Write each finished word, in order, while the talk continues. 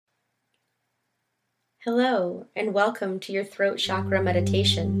Hello, and welcome to your throat chakra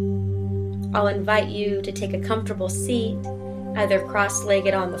meditation. I'll invite you to take a comfortable seat, either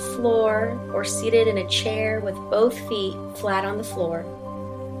cross-legged on the floor or seated in a chair with both feet flat on the floor.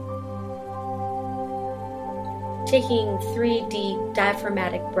 Taking 3 deep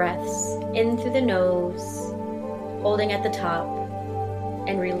diaphragmatic breaths in through the nose, holding at the top,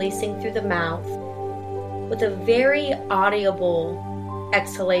 and releasing through the mouth with a very audible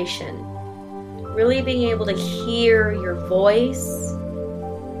exhalation. Really being able to hear your voice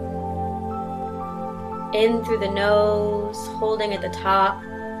in through the nose, holding at the top,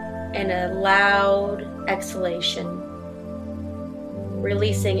 and a loud exhalation.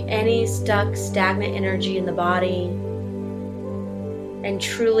 Releasing any stuck, stagnant energy in the body and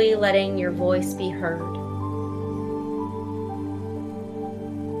truly letting your voice be heard.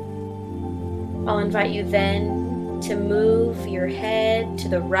 I'll invite you then to move your head to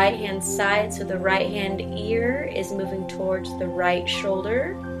the right hand side so the right hand ear is moving towards the right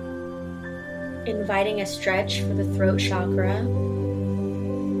shoulder, inviting a stretch for the throat chakra.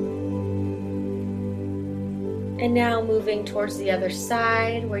 And now moving towards the other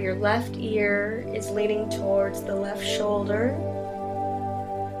side where your left ear is leaning towards the left shoulder.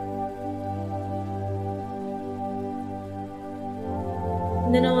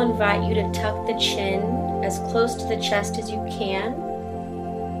 And then I'll invite you to tuck the chin as close to the chest as you can.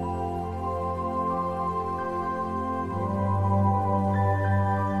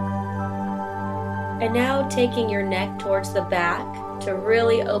 And now taking your neck towards the back to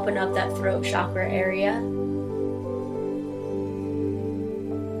really open up that throat chakra area.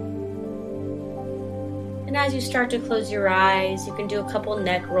 And as you start to close your eyes, you can do a couple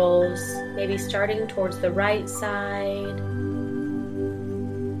neck rolls, maybe starting towards the right side.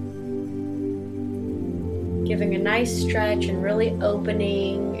 Giving a nice stretch and really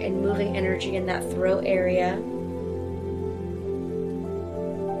opening and moving energy in that throat area.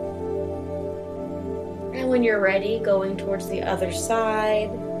 And when you're ready, going towards the other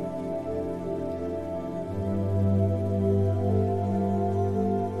side.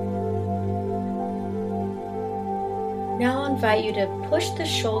 Now I'll invite you to push the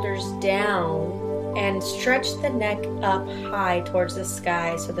shoulders down and stretch the neck up high towards the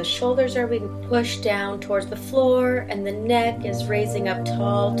sky. So the shoulders are being pushed down towards the floor and the neck is raising up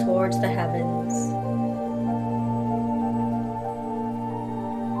tall towards the heavens.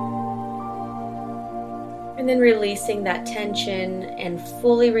 And then releasing that tension and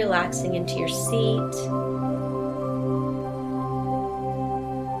fully relaxing into your seat.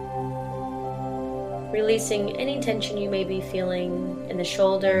 Releasing any tension you may be feeling in the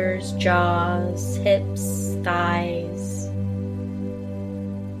shoulders, jaws, hips, thighs.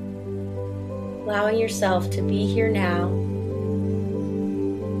 Allowing yourself to be here now.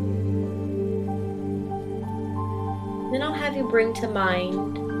 Then I'll have you bring to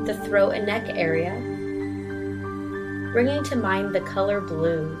mind the throat and neck area, bringing to mind the color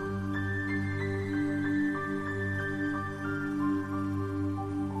blue.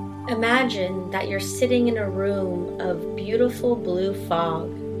 Imagine that you're sitting in a room of beautiful blue fog.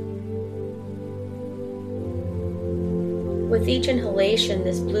 With each inhalation,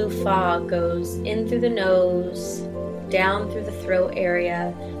 this blue fog goes in through the nose, down through the throat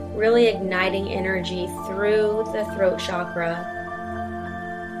area, really igniting energy through the throat chakra,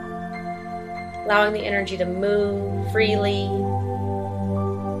 allowing the energy to move freely.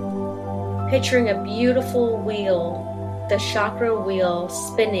 Picturing a beautiful wheel, the chakra wheel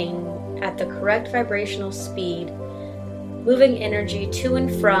spinning at the correct vibrational speed, moving energy to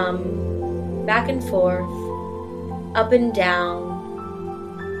and from, back and forth, up and down,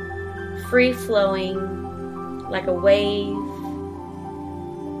 free flowing like a wave,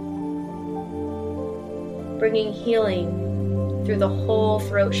 bringing healing through the whole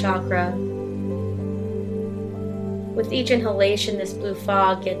throat chakra. With each inhalation, this blue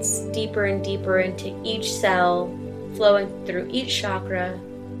fog gets deeper and deeper into each cell, flowing through each chakra.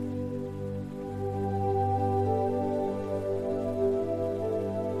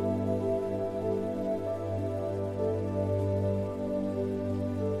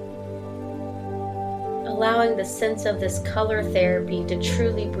 Allowing the sense of this color therapy to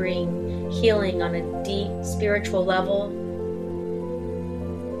truly bring healing on a deep spiritual level.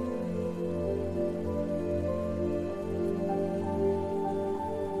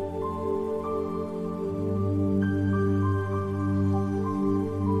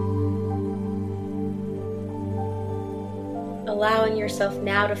 Allowing yourself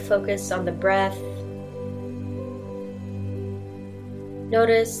now to focus on the breath.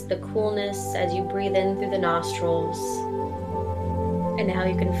 Notice the coolness as you breathe in through the nostrils And now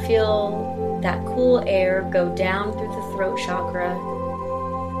you can feel that cool air go down through the throat chakra.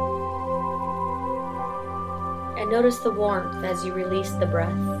 And notice the warmth as you release the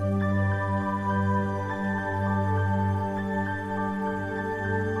breath.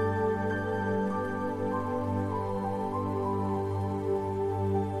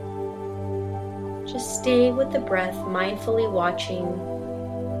 Just stay with the breath, mindfully watching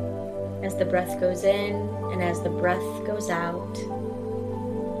as the breath goes in and as the breath goes out.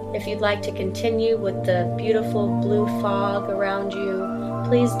 If you'd like to continue with the beautiful blue fog around you,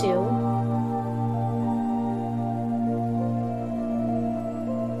 please do.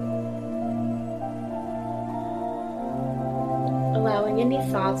 Allowing any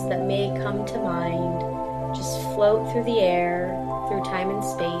thoughts that may come to mind, just float through the air, through time and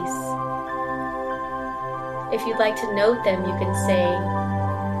space. If you'd like to note them, you can say,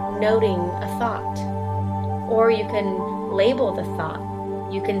 noting a thought. Or you can label the thought.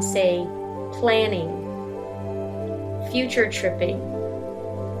 You can say, planning, future tripping,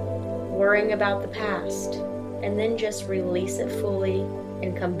 worrying about the past, and then just release it fully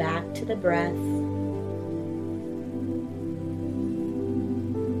and come back to the breath.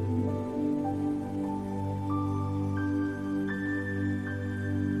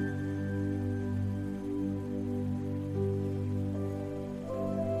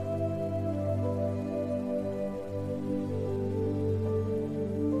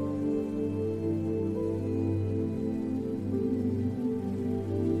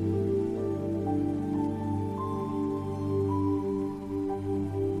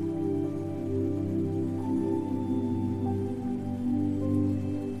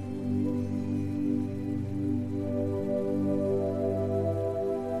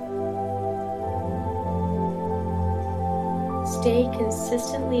 Stay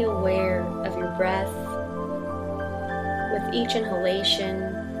consistently aware of your breath. With each inhalation,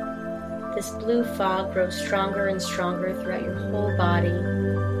 this blue fog grows stronger and stronger throughout your whole body.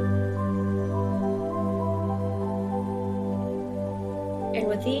 And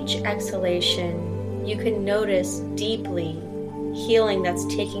with each exhalation, you can notice deeply healing that's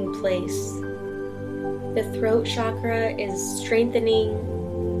taking place. The throat chakra is strengthening,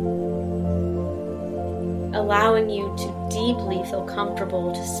 allowing you to deeply feel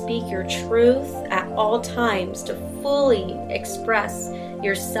comfortable to speak your truth at all times, to fully express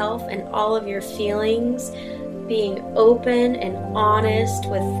yourself and all of your feelings, being open and honest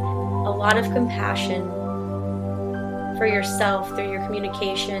with a lot of compassion for yourself through your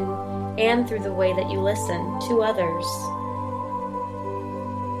communication and through the way that you listen to others.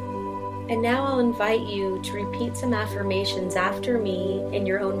 And now I'll invite you to repeat some affirmations after me in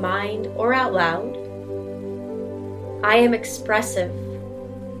your own mind or out loud. I am expressive.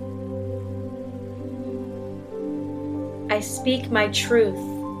 I speak my truth.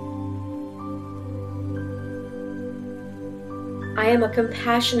 I am a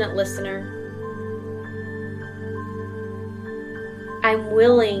compassionate listener. I'm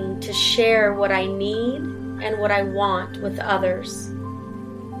willing to share what I need and what I want with others.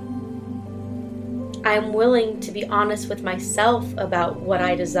 I'm willing to be honest with myself about what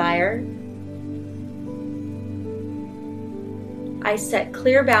I desire. I set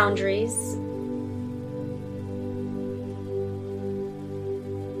clear boundaries.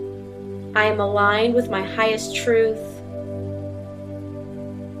 I am aligned with my highest truth.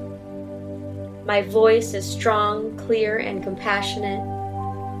 My voice is strong, clear, and compassionate.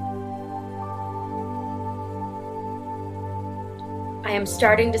 I am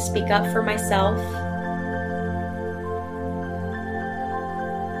starting to speak up for myself.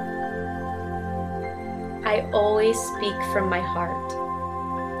 I always speak from my heart.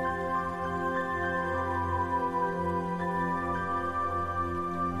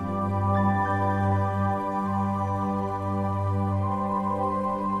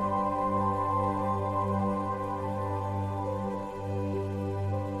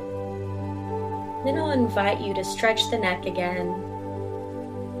 Then I'll invite you to stretch the neck again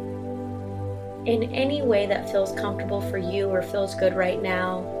in any way that feels comfortable for you or feels good right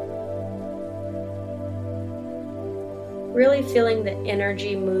now. Really feeling the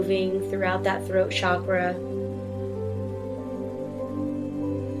energy moving throughout that throat chakra.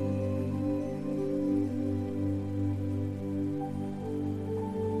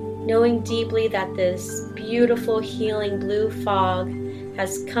 Knowing deeply that this beautiful healing blue fog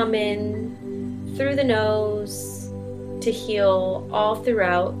has come in through the nose to heal all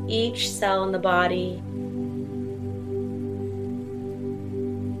throughout each cell in the body.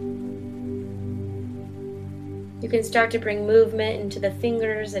 You can start to bring movement into the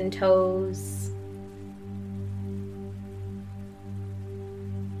fingers and toes.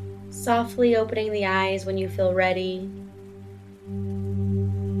 Softly opening the eyes when you feel ready.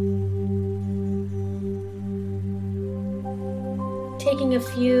 Taking a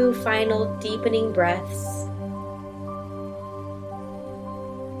few final deepening breaths.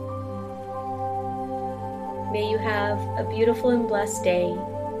 May you have a beautiful and blessed day.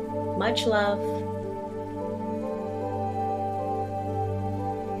 Much love.